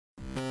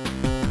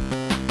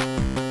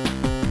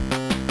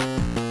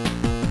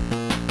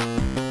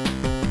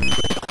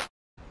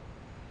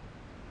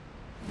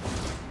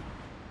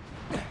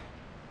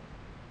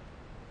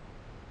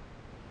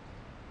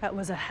That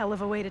was a hell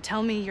of a way to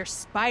tell me you're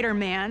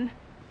Spider-Man.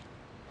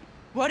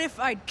 What if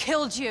I'd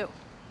killed you?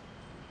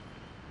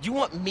 You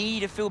want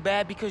me to feel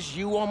bad because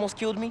you almost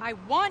killed me? I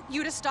want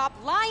you to stop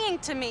lying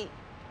to me.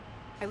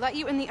 I let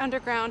you in the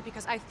underground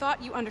because I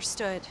thought you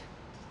understood.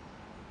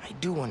 I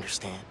do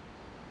understand.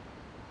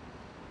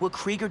 What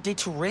Krieger did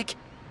to Rick?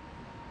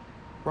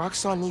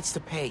 Roxxon needs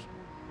to pay.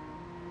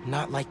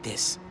 Not like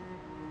this.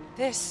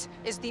 This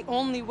is the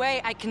only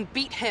way I can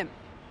beat him.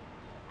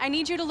 I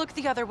need you to look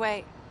the other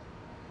way.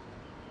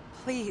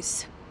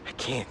 Please. I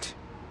can't.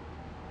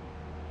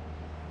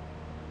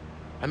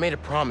 I made a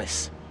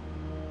promise.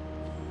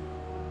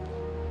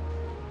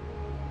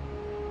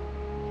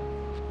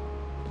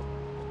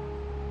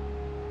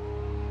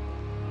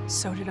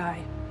 So did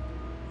I.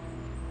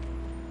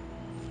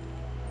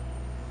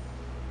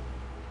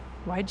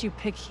 Why'd you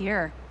pick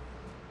here?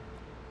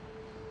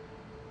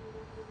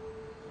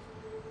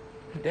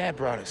 Dad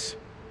brought us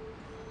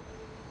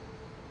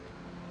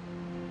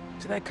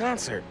to that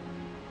concert.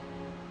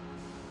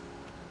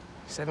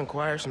 7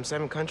 choirs from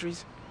 7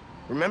 countries.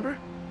 Remember?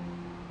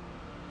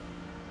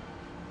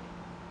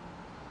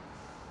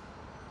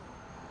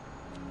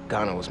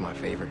 Ghana was my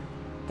favorite.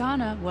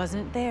 Ghana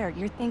wasn't there.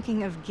 You're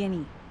thinking of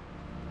Guinea.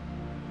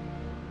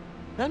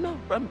 No,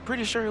 I'm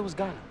pretty sure it was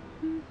Ghana.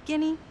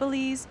 Guinea,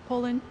 Belize,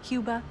 Poland,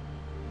 Cuba.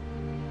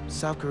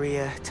 South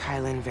Korea,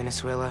 Thailand,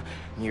 Venezuela.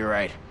 You're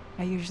right.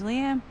 I usually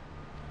am.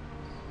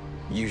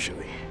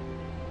 Usually.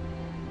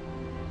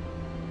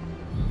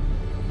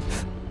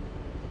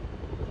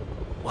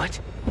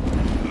 What?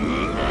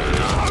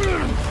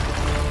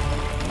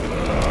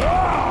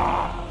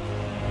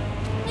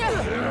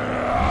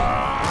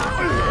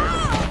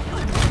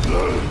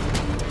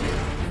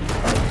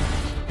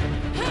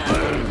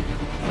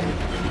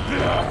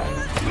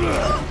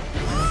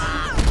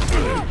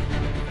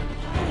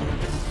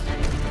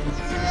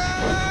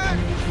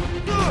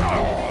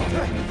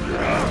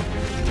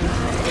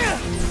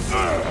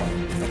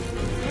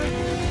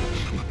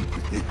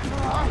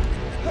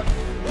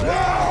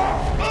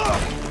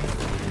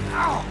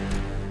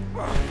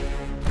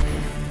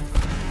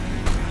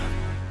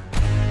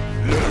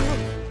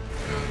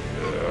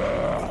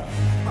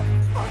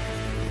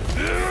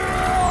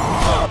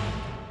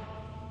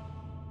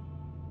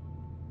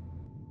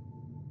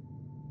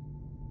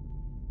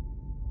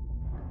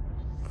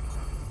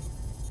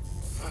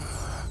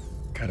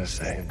 Gotta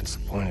say, I'm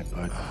disappointed,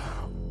 bud.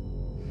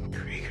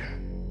 Krieger.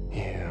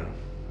 Yeah.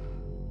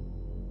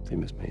 See,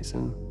 Miss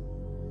Mason?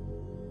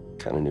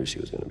 Kinda knew she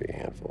was gonna be a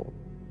handful.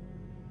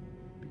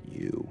 But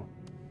you...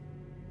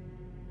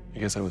 I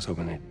guess I was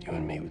hoping that you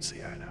and me would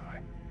see eye to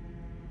eye.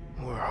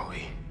 Where are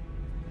we?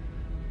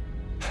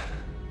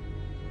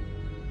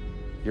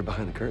 You're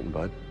behind the curtain,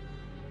 bud.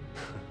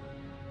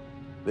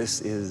 This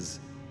is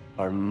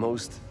our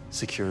most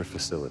secure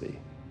facility.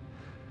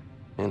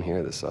 And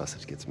here the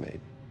sausage gets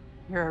made.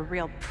 You're a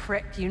real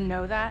prick, you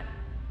know that?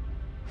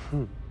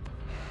 You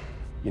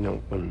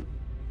know, when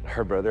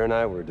her brother and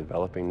I were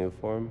developing new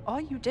form, All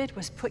you did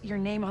was put your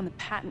name on the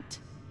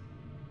patent.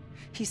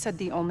 He said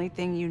the only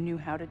thing you knew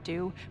how to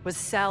do was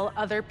sell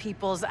other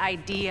people's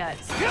ideas.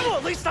 Yeah, well,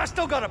 at least I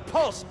still got a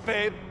pulse,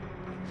 babe.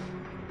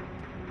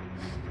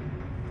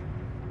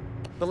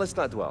 but let's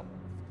not dwell,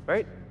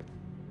 right?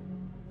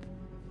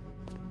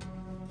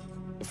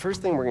 The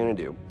first thing we're gonna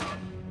do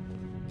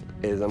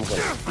is I'm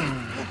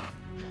gonna...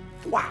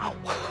 Wow!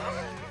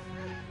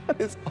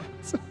 That is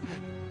awesome.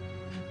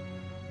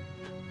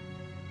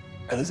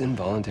 Are those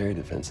involuntary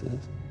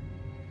defenses?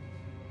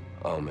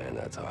 Oh man,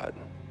 that's hot.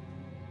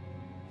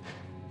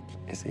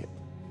 You see,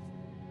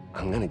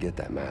 I'm gonna get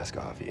that mask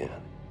off you.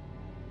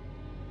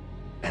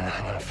 And then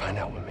I'm gonna find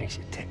out what makes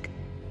you tick.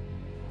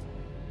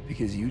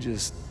 Because you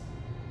just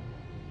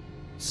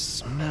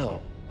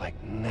smell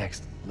like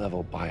next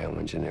level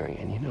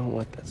bioengineering. And you know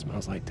what that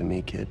smells like to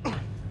me, kid?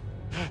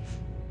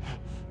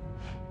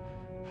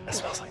 That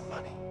smells like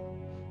money.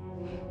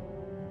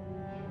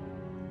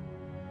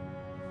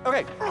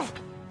 Okay,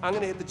 I'm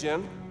gonna hit the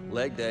gym.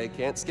 Leg day,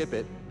 can't skip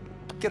it.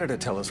 Get her to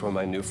tell us where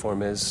my new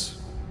form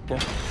is.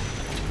 Yeah.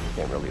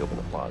 Can't really open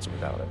the plaza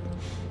without it.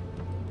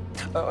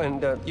 Oh,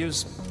 and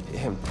use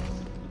him.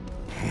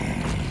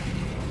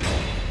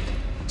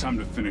 Time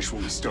to finish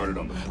what we started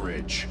on the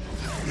bridge.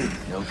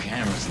 No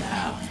cameras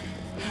now.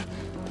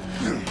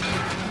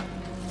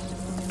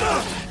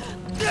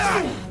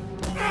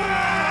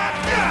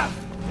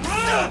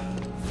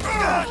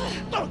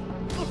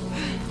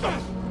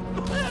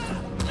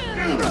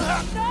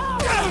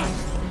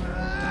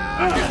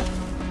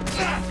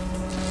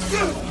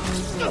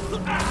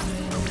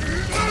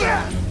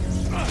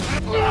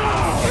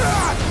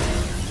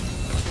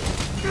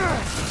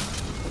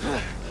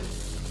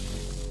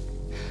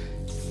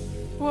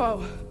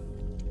 Whoa.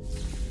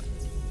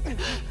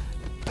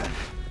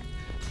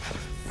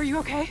 Are you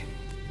okay?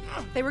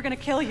 They were gonna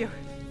kill you.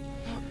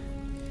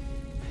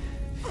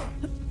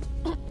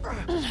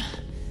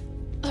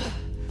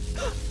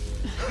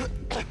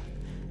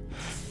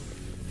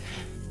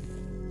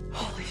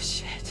 Holy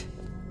shit.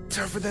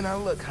 Tougher than I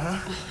look, huh?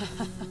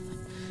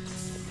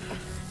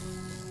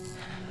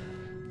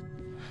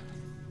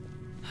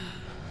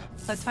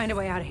 Let's find a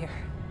way out of here.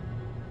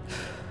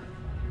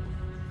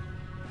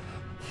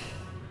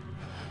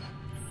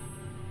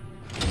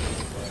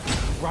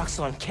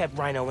 Roxxon kept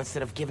Rhino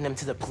instead of giving him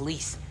to the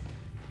police.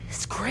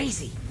 It's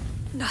crazy.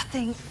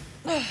 Nothing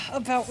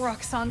about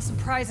Roxxon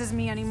surprises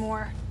me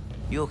anymore.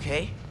 You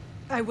okay?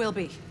 I will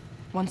be,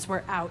 once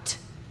we're out.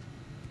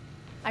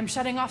 I'm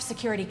shutting off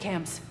security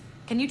cams.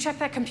 Can you check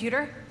that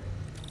computer?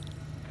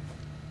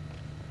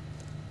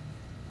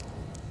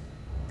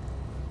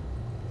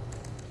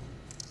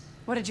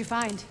 What did you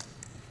find?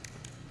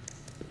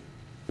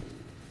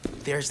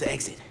 There's the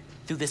exit.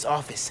 Through this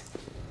office.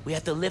 We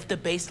have to lift the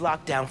base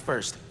lockdown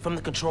first, from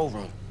the control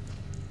room.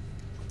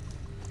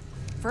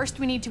 First,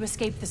 we need to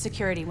escape the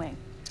security wing.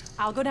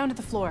 I'll go down to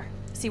the floor,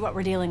 see what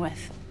we're dealing with.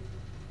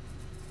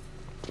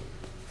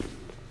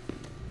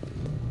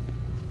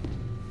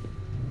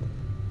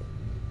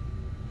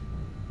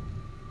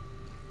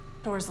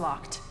 Door's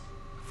locked.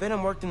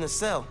 Venom worked in the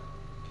cell.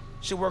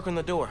 Should work on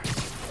the door.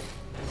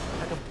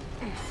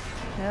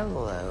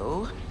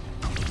 Hello?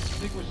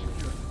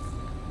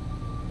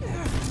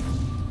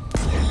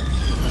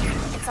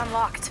 It's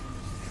unlocked.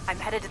 I'm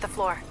headed to the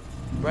floor.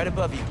 Right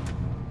above you.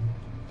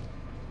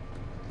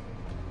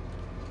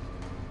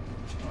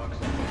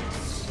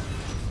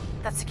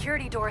 That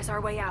security door is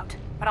our way out,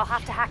 but I'll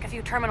have to hack a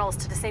few terminals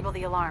to disable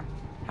the alarm.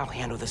 I'll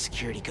handle the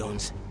security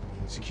goons.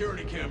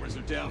 Security cameras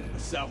are down in the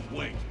south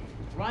wing.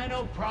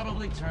 Rhino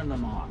probably turned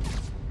them off.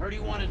 Heard he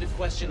wanted to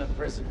question the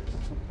prisoners.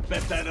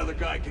 Bet that other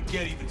guy could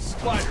get even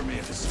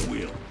Spider-Man to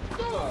squeal.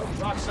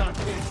 Roxxon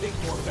can't take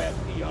more bad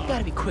You PR.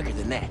 gotta be quicker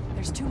than that.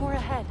 There's 2 more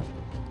ahead.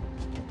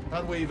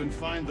 How do we even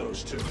find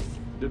those two?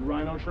 Did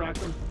Rhino track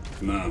them?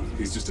 No,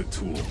 he's just a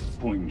tool.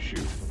 Point and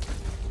shoot.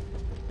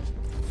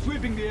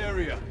 Sweeping the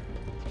area.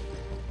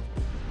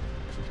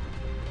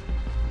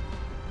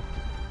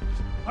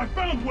 I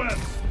found Webb!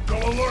 Go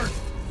alert!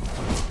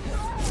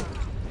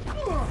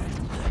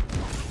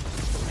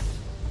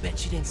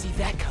 Bet you didn't see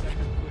that coming.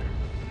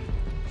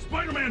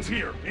 Spider-Man's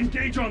here!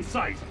 Engage on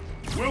sight!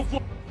 We'll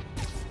fly.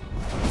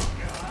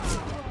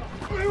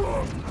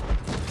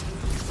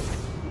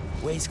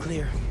 Way's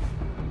clear.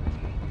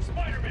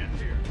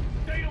 Spider-Man's here!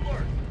 Stay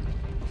alert!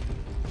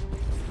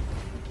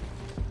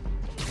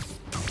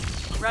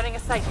 Running a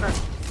cipher.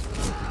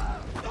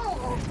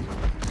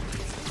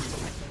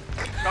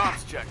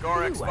 Comms check,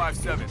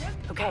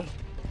 RX-57. Okay,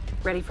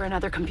 ready for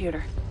another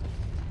computer.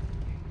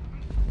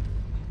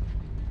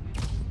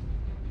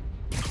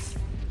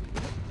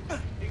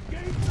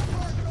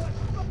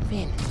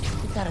 Finn,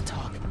 we gotta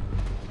talk.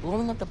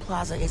 Blowing up the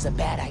plaza is a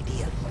bad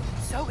idea.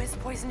 So is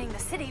poisoning the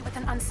city with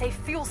an unsafe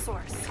fuel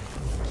source.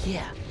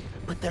 Yeah,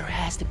 but there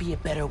has to be a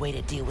better way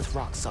to deal with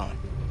Roxxon.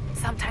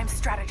 Sometimes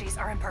strategies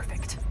are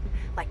imperfect,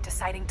 like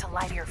deciding to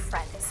lie to your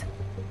friends.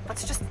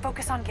 Let's just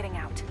focus on getting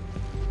out.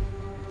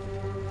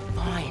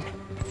 Fine.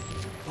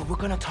 But we're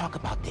gonna talk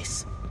about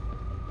this.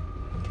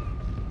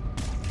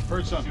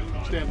 Heard something.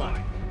 Stand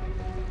by.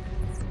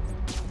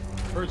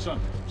 Heard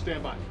something.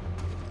 Stand by.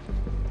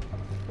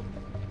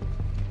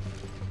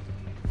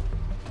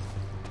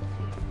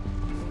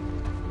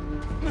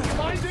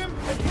 Find him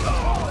and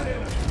call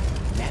him!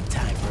 Nap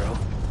time, bro.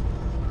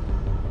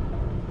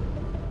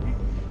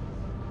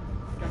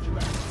 Got your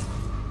back.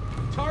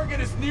 Target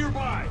is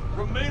nearby!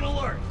 Remain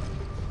alert!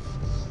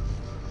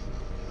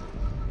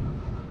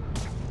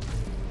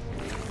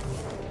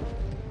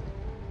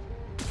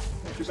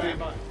 Stand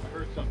by. I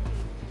heard something.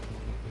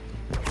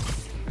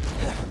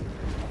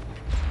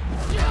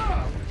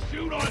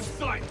 Shoot on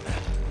sight!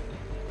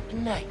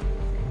 Good night.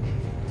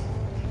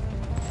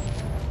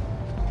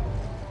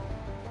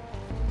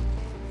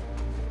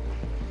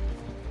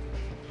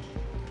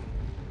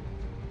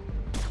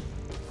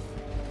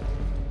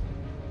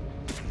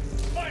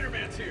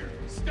 Spider-Man's here!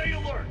 Stay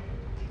alert!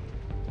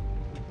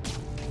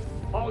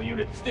 All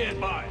units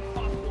stand by.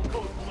 Possible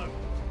code blue.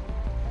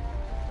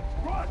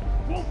 Run!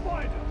 We'll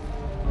find him!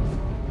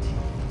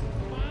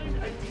 Find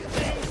and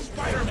save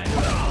Spider-Man!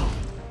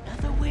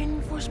 Another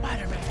win for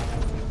Spider-Man.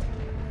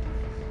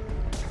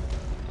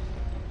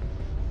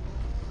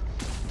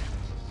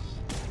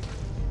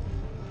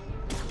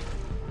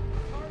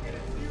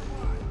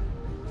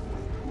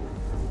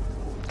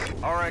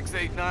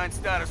 RX-89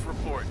 status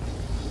report.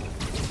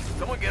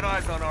 Someone get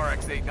eyes on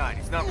RX-89.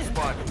 He's not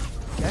responding.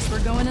 Guess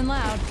we're going in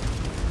loud.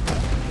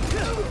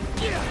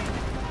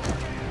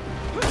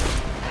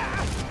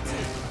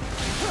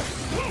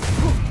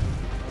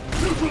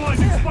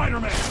 Neutralizing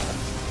Spider-Man!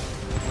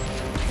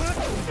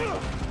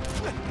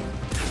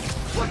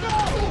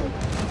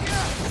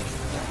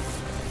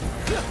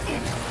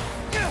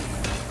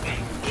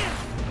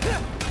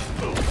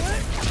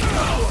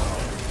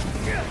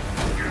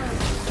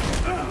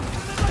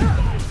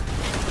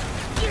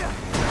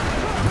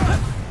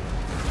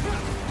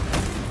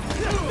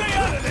 Stay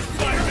out of this,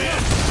 Spider-Man!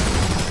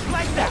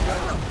 Like that!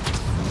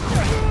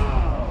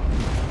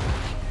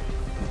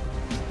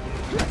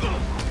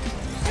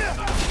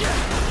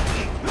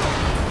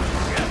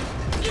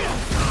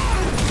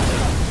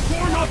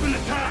 Form up and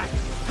attack!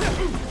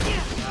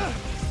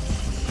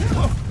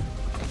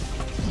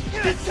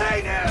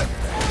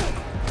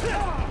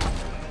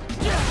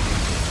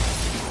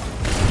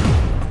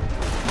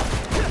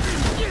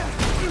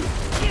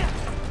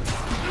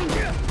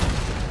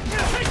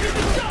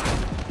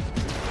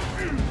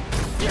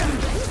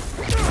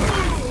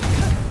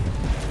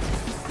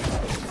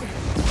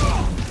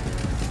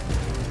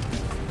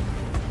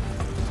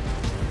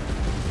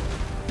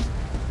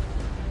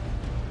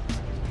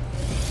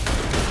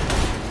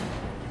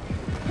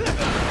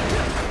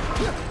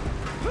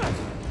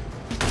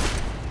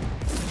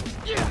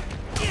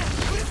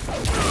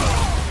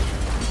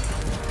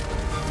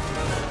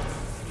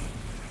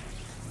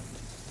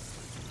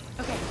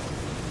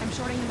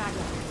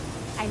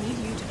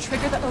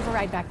 Trigger the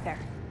override back there.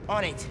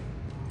 On it.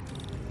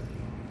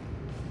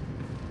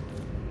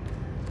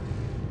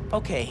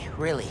 Okay,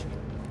 really.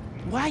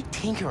 Why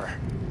Tinkerer?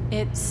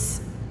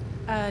 It's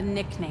a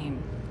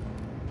nickname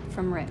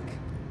from Rick.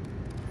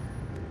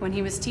 When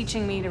he was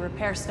teaching me to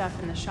repair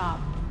stuff in the shop,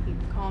 he'd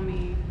call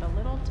me the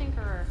Little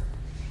Tinkerer.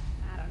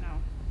 I don't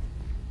know.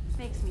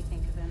 Makes me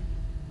think of him.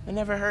 I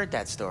never heard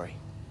that story.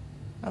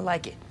 I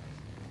like it.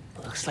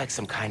 Looks like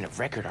some kind of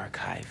record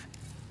archive.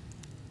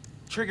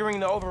 Triggering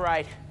the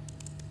override.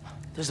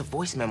 There's a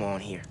voice memo on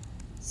here.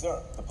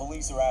 Sir, the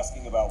police are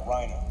asking about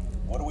Rhino.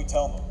 What do we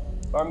tell them?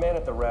 Our man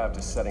at the raft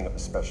is setting up a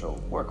special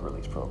work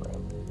release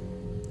program.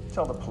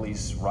 Tell the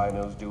police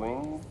Rhino's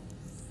doing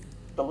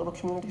a little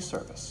community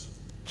service.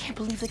 Can't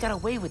believe they got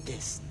away with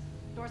this.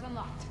 Door's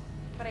unlocked,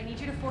 but I need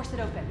you to force it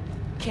open.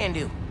 Can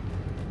do.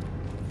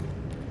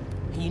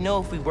 You know,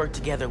 if we work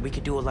together, we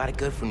could do a lot of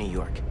good for New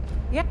York.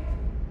 Yep.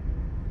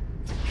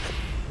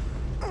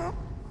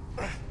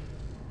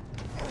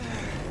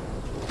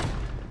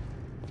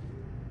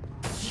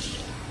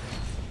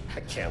 I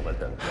can't let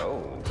them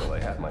go until I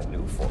have my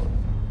new form.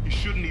 You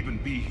shouldn't even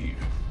be here.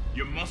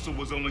 Your muscle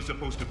was only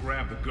supposed to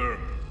grab the girl.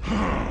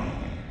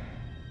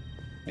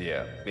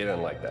 Yeah, he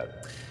didn't like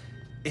that.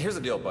 Here's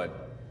the deal, bud.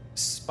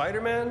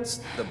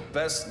 Spider-Man's the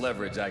best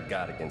leverage I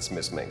got against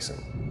Miss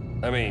Mason.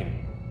 I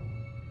mean,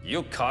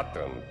 you caught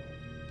them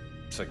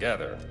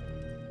together.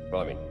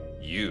 Well, I mean,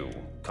 you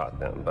caught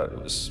them, but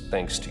it was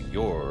thanks to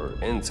your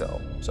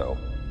intel. So,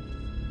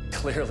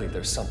 clearly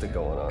there's something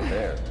going on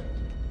there.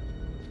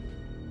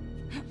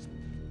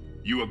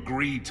 You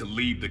agreed to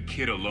leave the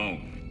kid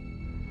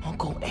alone.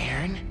 Uncle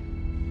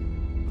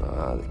Aaron?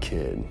 Ah, the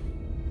kid.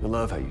 I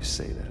love how you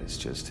say that. It's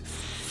just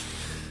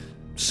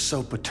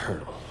so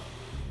paternal.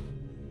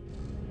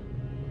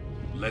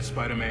 Let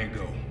Spider-Man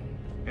go,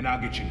 and I'll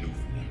get you new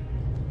form.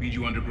 Feed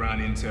you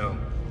underground intel,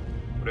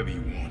 whatever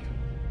you want.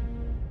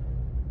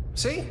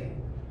 See?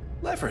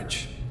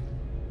 Leverage.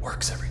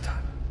 Works every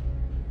time.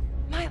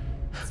 Miles,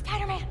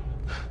 Spider-Man.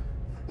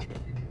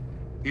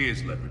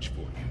 Here's leverage for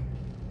you.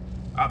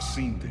 I've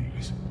seen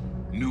things.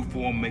 New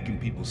form making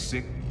people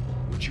sick.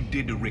 What you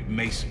did to Rick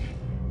Mason.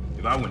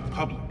 If I went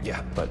public...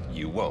 Yeah, but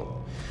you won't.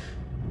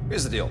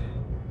 Here's the deal.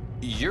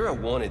 You're a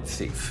wanted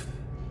thief.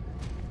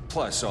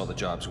 Plus all the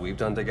jobs we've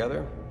done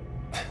together.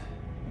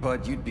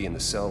 But you'd be in the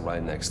cell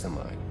right next to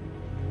mine.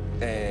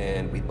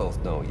 And we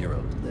both know you're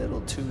a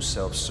little too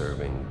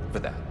self-serving for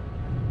that.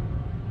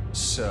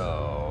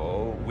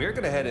 So, we're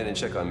gonna head in and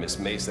check on Miss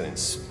Mason and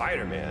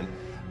Spider-Man.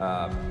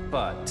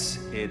 But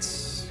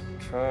it's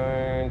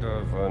kind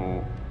of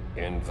an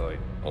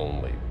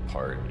invite-only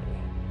party.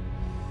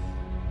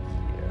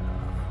 Yeah.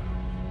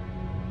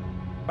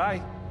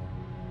 Bye.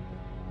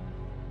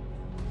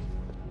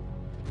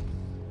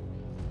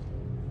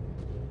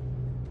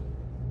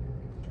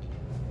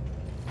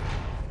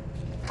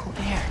 Go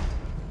there.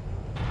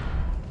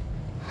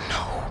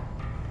 No.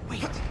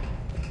 Wait.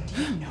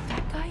 Do you know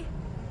that guy?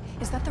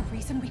 Is that the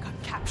reason we got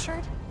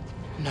captured?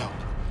 No.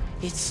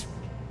 It's...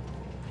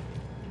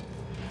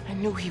 I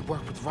knew he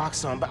worked with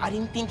Roxxon, but I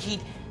didn't think he'd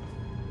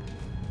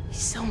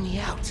sell me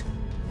out.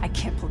 I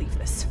can't believe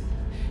this.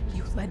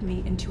 You led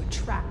me into a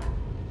trap.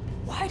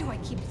 Why do I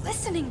keep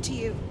listening to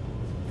you?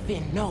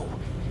 Finn, no.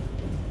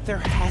 There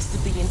has to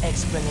be an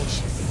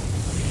explanation.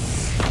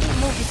 I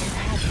didn't know this could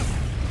happen.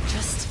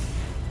 Just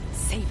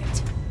save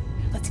it.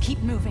 Let's keep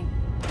moving.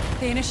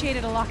 They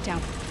initiated a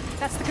lockdown.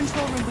 That's the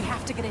control room we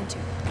have to get into.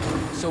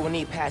 So we'll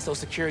need past those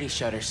security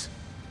shutters.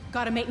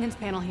 Got a maintenance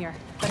panel here,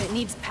 but it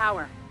needs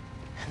power.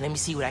 Let me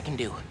see what I can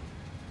do.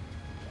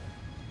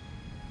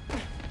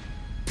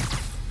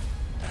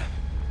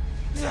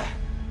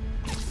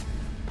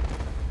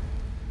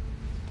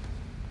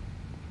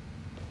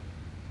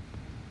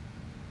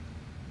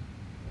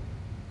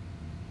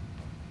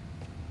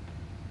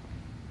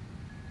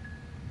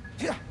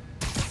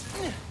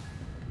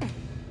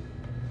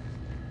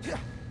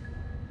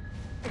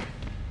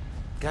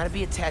 Gotta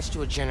be attached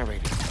to a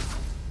generator.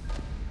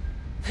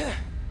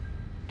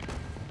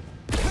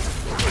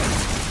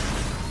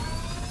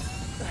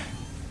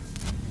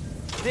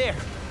 There!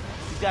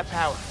 We've got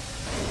power.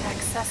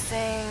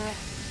 Accessing...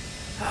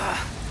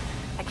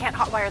 I can't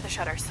hotwire the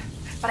shutters,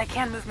 but I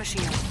can move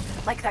machinery,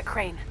 like that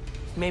crane.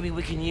 Maybe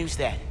we can use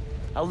that.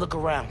 I'll look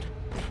around.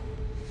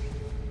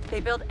 They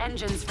build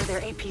engines for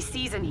their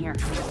APCs in here.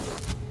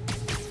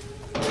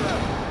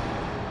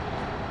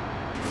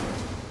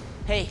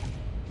 Hey,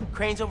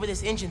 crane's over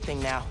this engine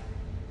thing now.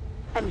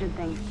 Engine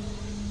thing.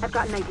 I've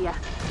got an idea.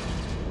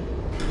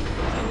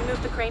 Can you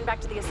move the crane back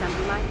to the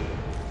assembly line?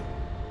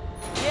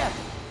 Yeah,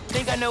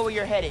 think I know where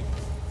you're headed.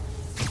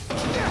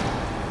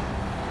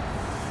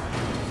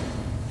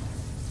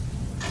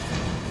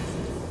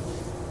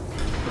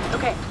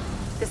 Okay,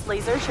 this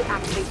laser should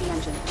activate the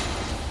engine.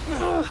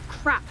 Ugh,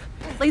 crap.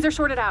 Laser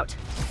shorted out.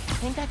 I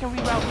think I can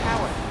reroute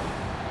power.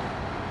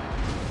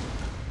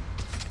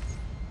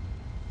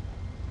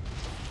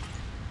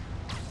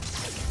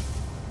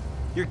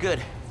 You're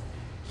good.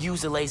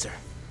 Use the laser.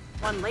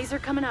 One laser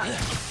coming up.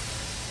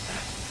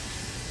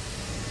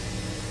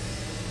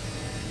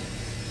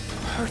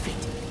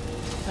 Perfect.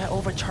 If I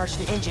overcharge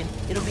the engine,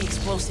 it'll be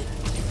explosive.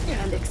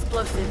 And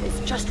explosive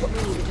is just what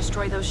we need to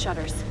destroy those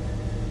shutters.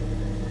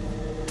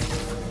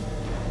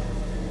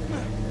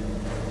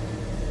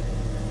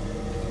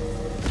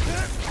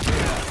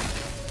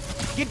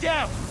 Get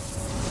down!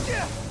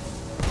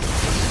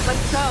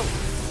 Let's go.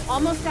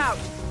 Almost out.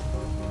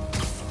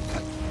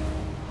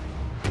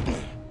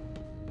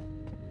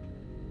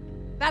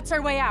 That's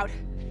our way out.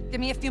 Give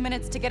me a few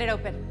minutes to get it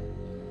open.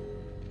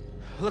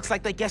 Looks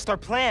like they guessed our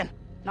plan.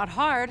 Not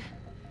hard.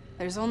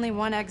 There's only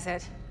one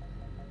exit.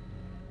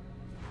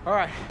 All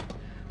right,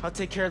 I'll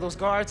take care of those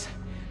guards.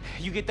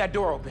 You get that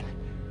door open.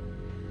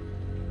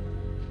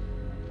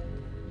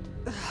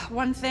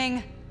 One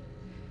thing.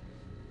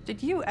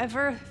 Did you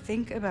ever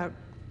think about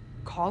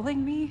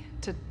calling me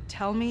to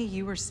tell me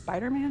you were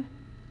Spider-Man?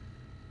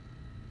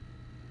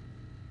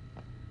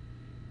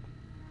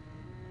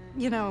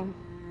 You know,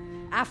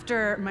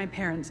 after my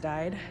parents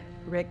died,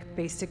 Rick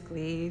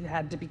basically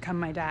had to become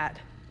my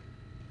dad.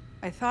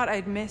 I thought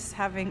I'd miss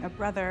having a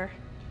brother,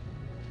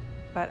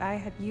 but I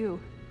had you.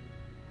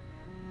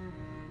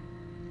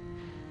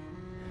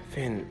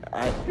 Finn,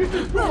 Keep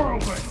this door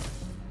open!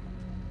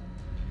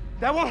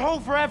 that won't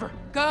hold forever.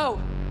 Go!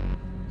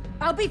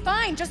 I'll be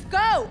fine, just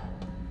go!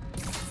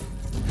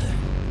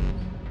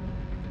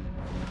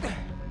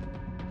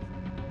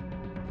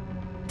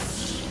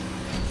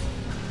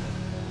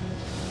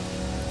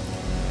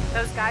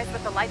 Those guys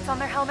with the lights on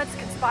their helmets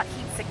can spot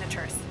heat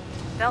signatures.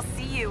 They'll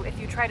see you if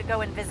you try to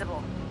go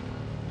invisible.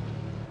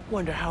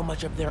 Wonder how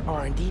much of their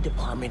R&D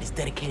department is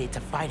dedicated to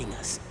fighting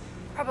us.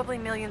 Probably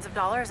millions of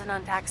dollars in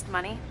untaxed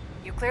money.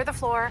 You clear the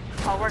floor,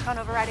 I'll work on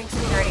overriding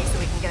security so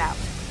we can get out.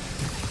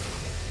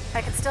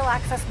 I can still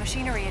access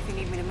machinery if you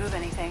need me to move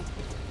anything.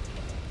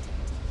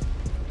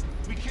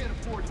 We can't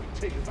afford to be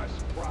taken by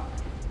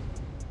surprise.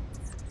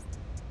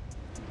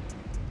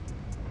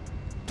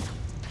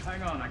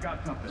 Hang on, I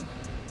got something.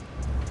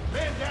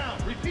 Man down!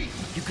 Repeat!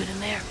 You good in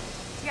there?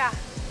 Yeah,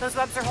 those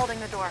webs are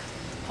holding the door.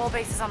 Whole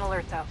base is on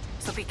alert though,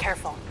 so be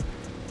careful.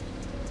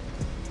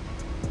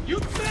 You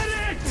did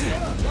it!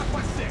 Block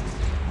by 6!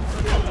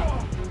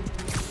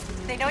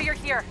 They know you're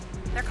here.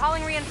 They're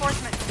calling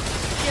reinforcements.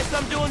 Guess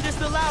I'm doing this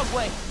the loud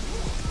way.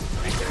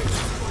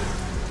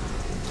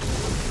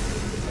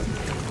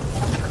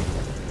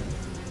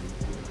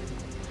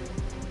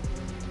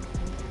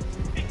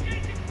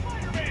 Engaging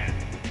Spider-Man!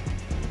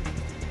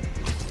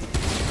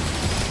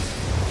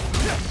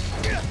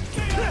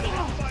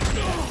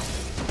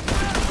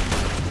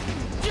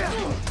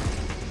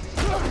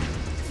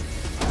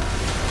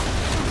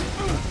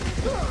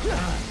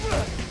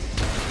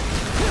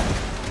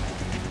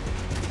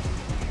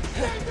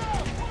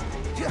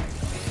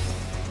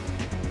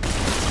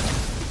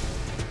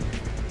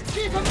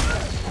 Keep him!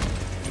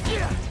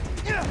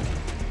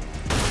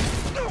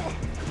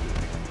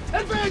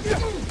 Advance!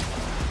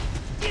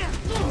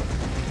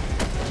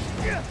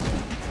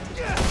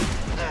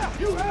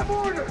 You have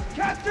orders!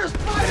 Capture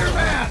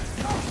Spider-Man!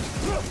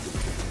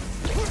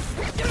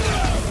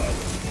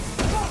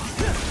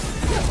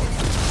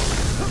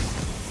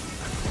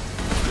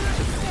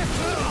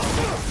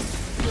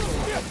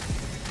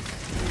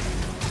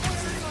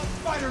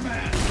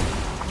 Spider-Man!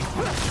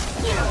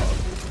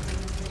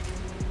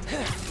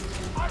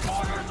 Our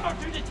orders are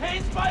to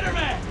detain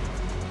Spider-Man!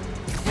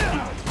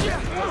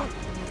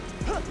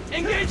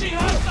 Engaging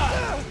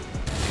hostile!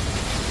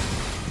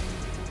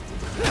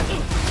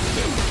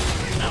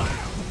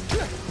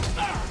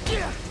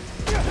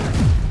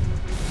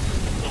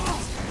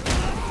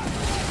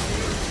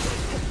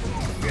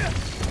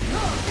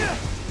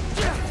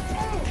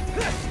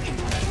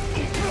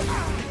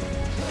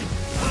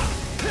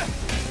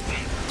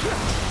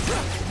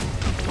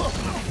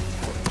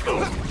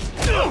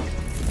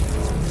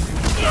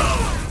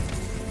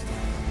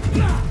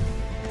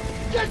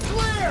 Get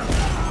clear!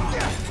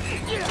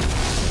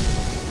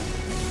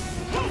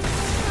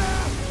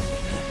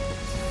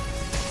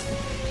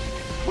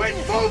 Quit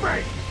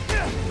moving!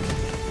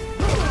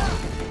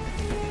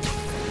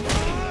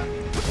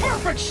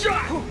 Perfect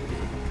shot!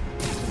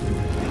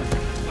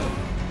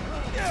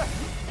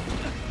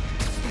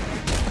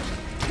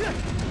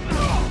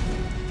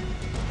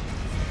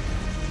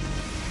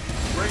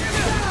 Bring it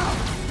down!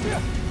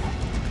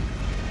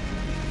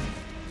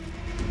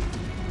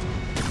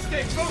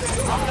 Stay focused!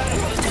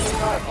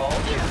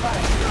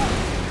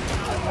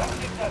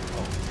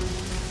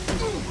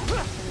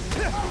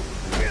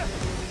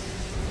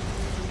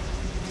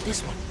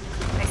 This one.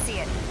 I see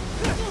it.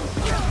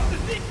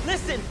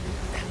 Listen!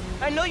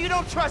 I know you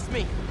don't trust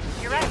me.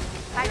 You're right.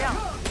 I don't.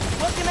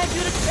 What can I do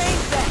to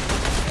change that?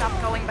 Stop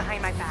going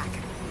behind my back.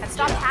 And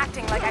stop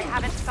acting like I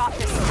haven't thought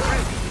this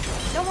through.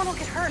 No one will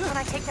get hurt when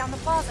I take down the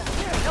plaza.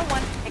 No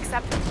one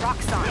except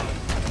Roxxon.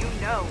 You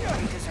know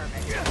you deserve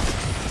it.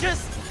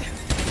 Just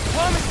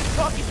promise to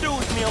talk you through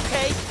with me,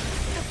 okay?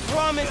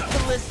 Promise to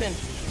listen.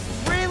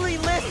 Really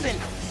listen.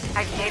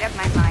 I've made up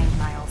my mind,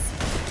 Miles.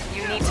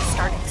 You need to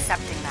start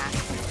accepting that.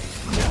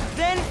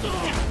 Then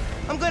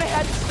I'm gonna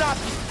have to stop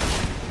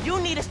you. You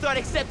need to start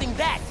accepting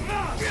that.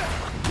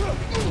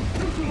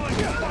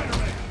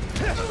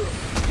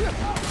 Spider-Man!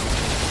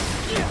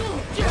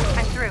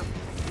 I'm through.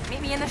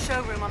 Meet me in the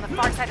showroom on the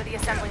far side of the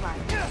assembly line.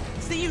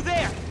 See you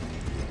there!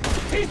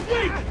 He's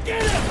weak!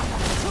 Get him!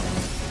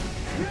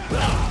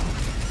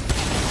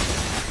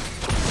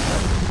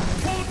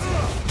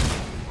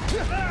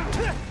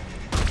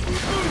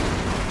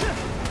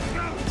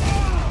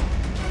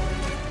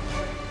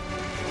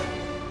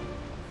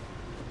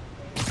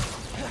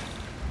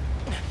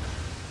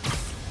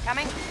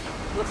 Coming?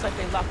 Looks like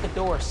they locked the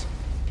doors.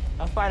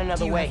 I'll find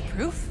another Do you way. have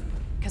proof?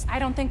 Because I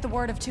don't think the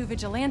word of two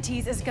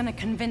vigilantes is gonna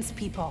convince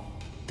people.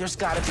 There's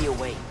gotta be a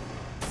way.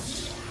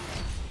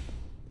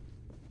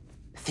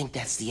 I think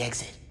that's the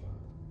exit.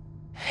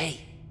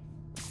 Hey.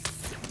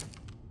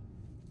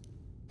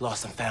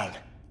 Lost and found.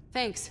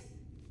 Thanks.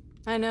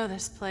 I know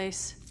this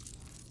place.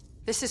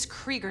 This is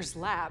Krieger's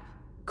lab.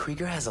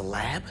 Krieger has a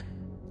lab?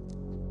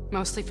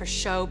 Mostly for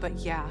show, but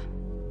yeah.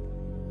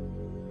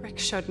 Rick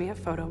showed me a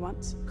photo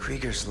once.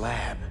 Krieger's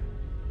lab.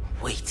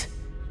 Wait.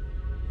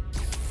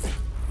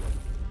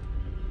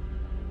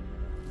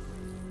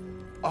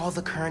 All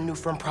the current new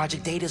firm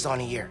project data's on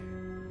here.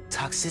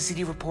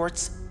 Toxicity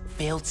reports,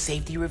 failed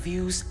safety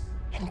reviews,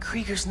 and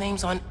Krieger's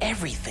name's on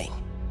everything.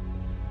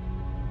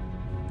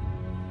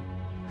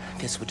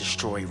 This would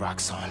destroy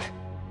Roxxon.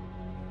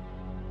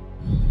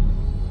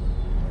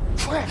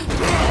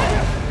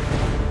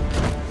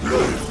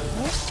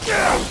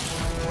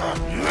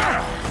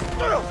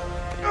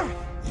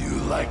 You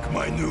like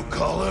my new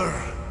color?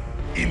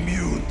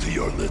 Immune to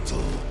your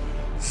little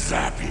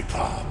zappy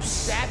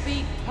pops.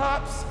 Zappy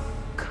Pops?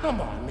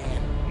 Come on,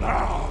 man.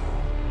 Now,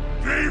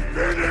 we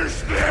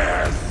finish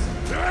this!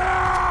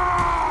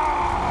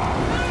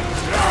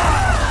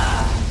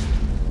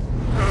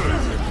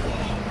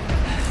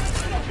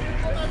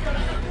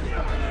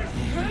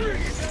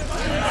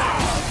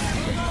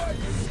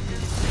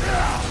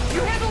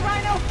 You handle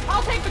Rhino,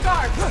 I'll take the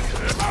guard!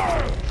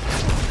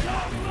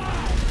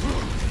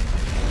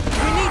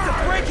 We need to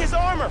break his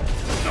armor!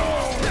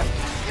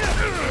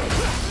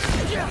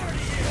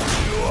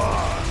 You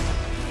are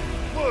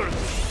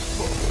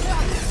merciful.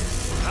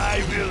 I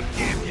will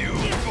give you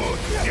good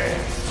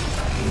death.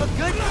 A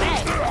good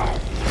death!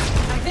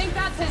 I think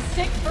that's his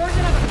sick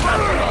version of a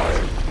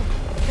compliment.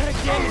 Gotta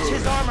damage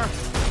his armor.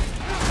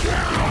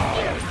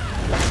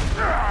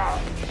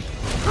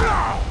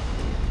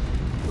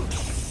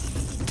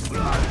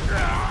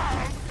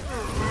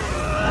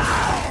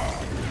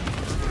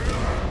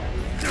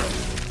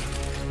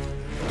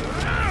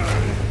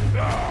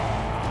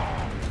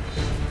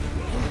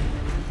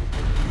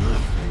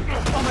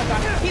 Oh my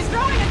god, he's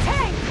throwing a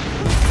tank!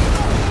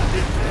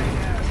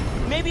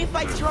 Maybe if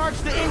I charge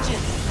the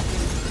engine.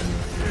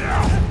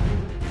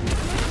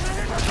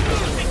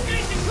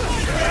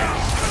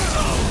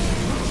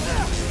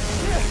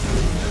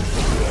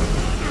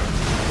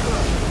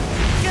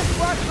 Guess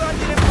Roxxon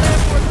didn't plan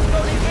for a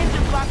floating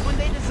engine block when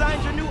they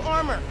designed your new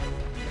armor.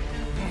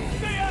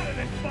 Stay out of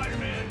this,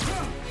 Spider-Man!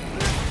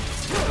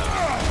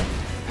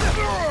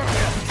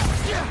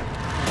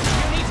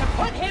 You need to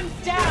put him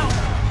down!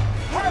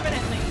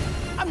 Permanently!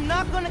 I'm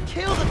not gonna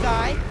kill the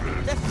guy.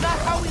 That's not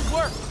how we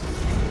work.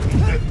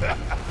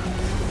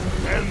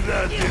 And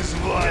that is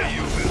why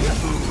you will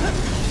lose.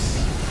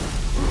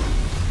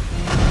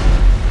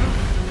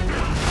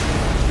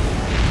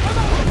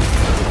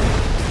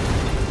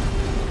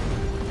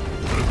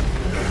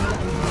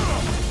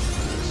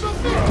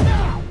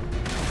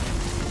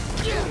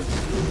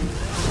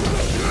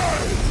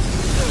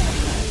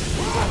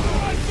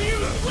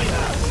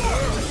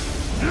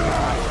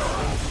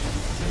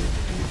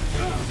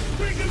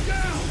 Bring him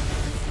down!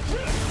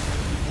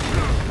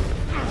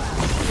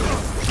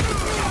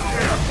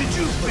 Did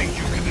you think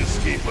you could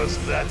escape us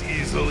that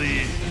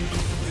easily?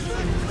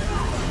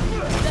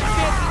 That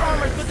fancy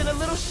armor's looking a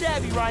little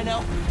shabby,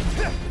 Rhino.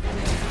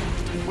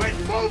 Quit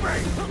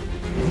moving!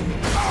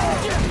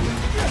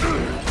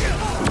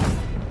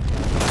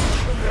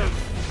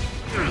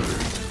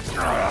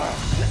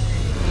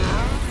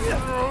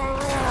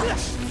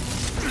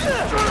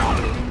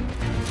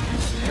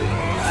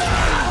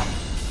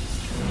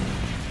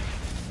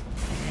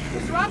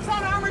 This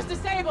Roxxon armor's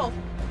disabled!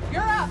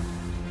 You're up!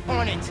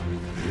 On it.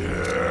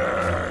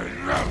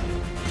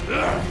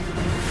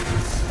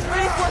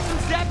 Ready for some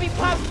zappy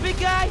pops, big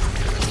guy?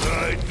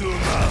 I do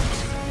not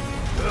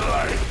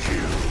like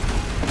you.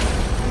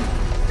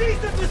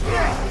 Decent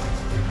mistake!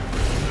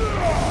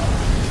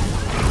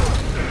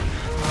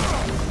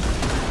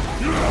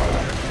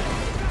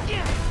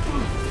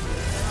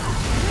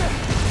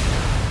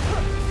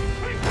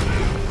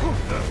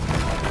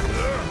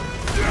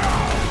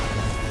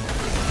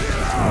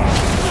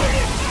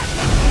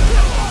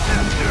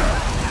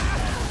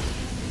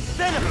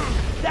 Venom!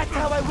 That's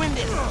how I win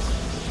this!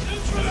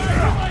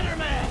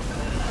 Spider-Man!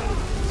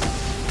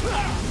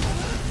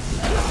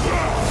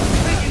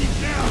 Taking you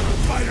down,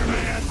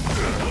 Spider-Man!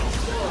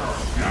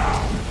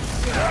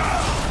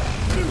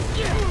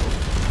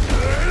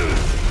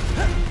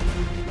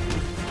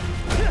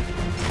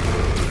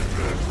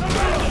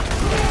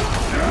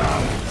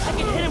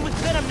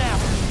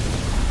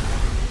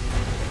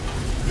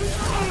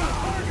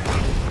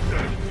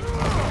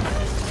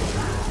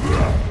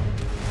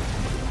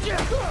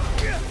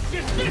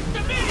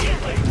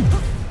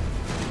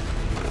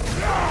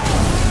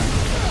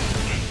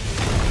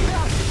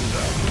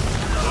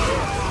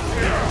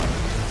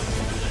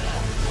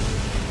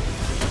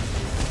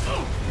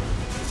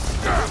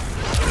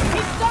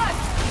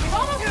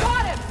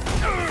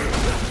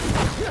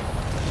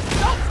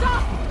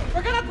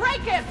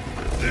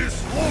 This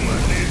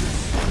woman is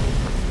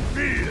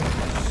fierce.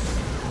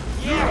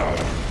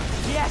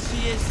 Yeah, she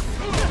is.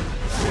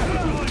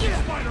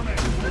 Spider-Man!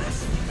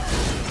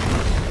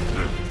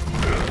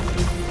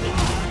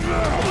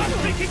 I'm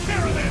taking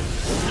care of this!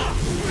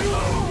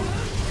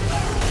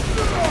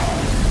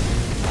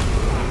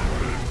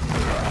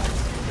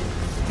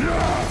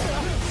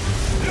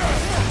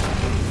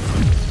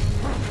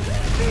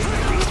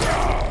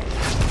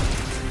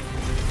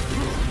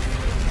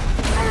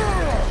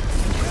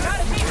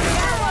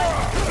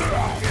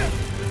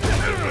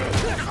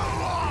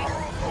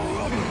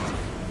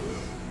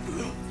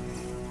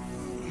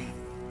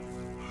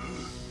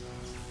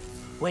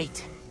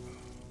 Wait.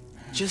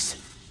 Just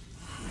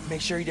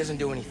make sure he doesn't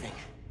do anything.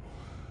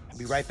 I'll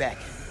be right back.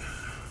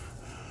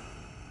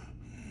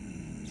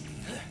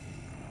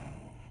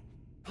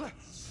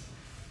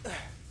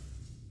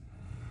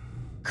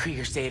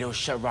 Krieger said he'll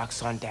shut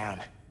Roxxon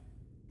down.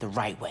 The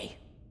right way.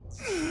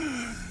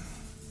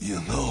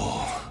 You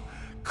know,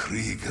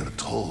 Krieger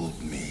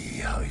told me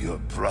how your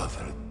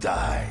brother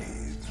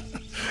died.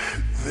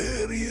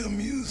 Very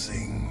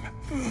amusing.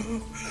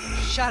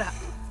 Shut up.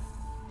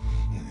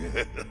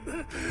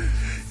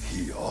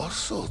 He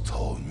also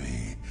told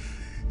me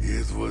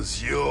it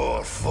was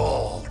your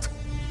fault.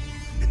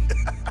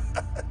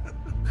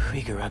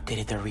 Krieger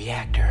updated the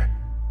reactor.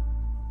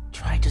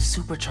 Tried to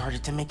supercharge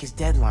it to make his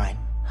deadline.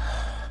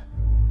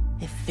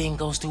 If Finn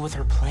goes through with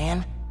her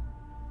plan...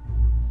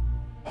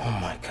 Oh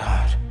my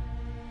god.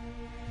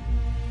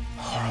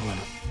 Harlem.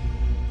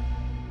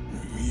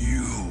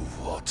 You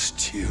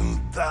watched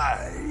him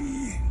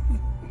die.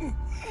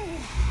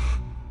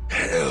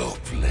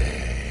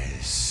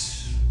 Helpless.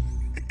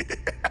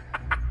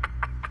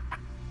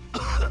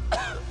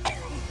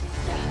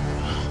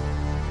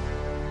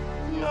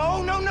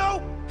 No, no,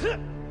 no!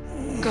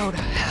 Go to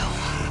hell.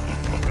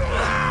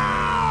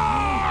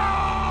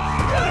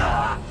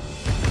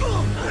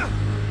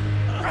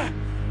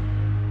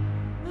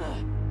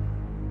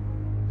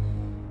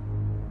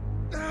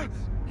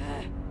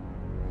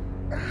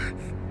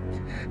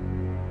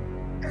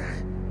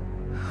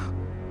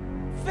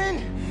 Finn!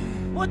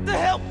 What the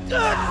hell?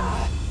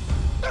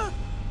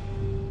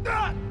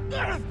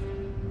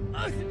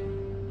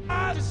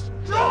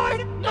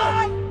 Destroyed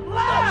my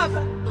lab!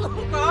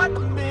 Got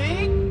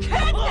me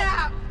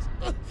kidnapped!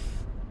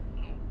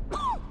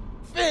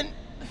 Finn!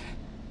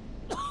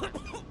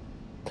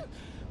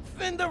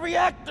 Finn, the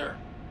reactor!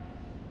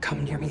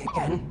 Come near me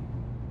again.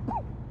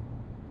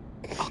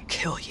 I'll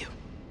kill you.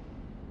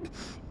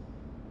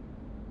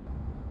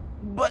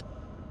 But...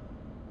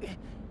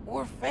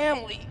 we're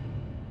family.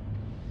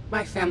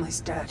 My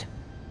family's dead.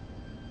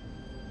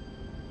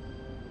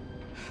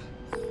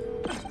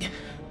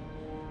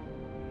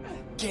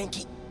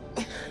 Ganke.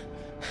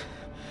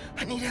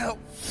 I need help.